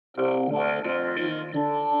The weather in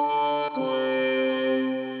Brooklyn.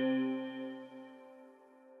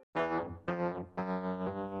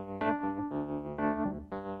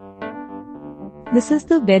 This is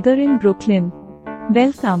the weather in Brooklyn.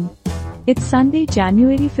 Welcome. It's Sunday,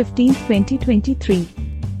 January 15, 2023.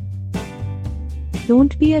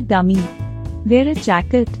 Don't be a dummy. Wear a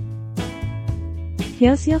jacket.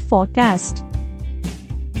 Here's your forecast.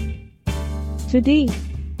 Today,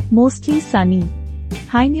 mostly sunny.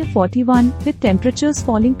 High near 41, with temperatures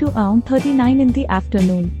falling to around 39 in the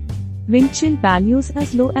afternoon. Wind chill values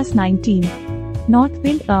as low as 19. North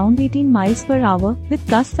wind around 18 miles per hour, with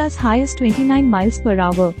gusts as high as 29 miles per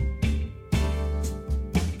hour.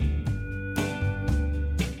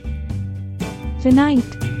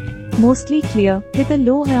 Tonight, mostly clear, with a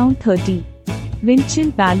low around 30. Wind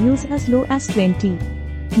chill values as low as 20.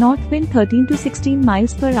 North wind 13 to 16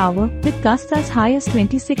 miles per hour, with gusts as high as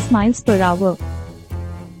 26 miles per hour.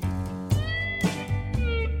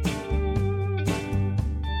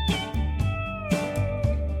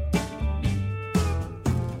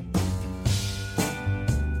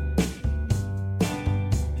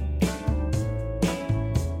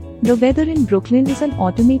 The Weather in Brooklyn is an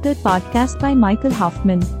automated podcast by Michael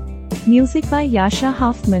Hoffman. Music by Yasha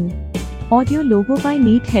Hoffman. Audio logo by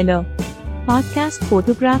Nate Heller. Podcast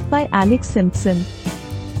photograph by Alex Simpson.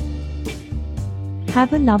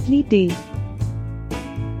 Have a lovely day.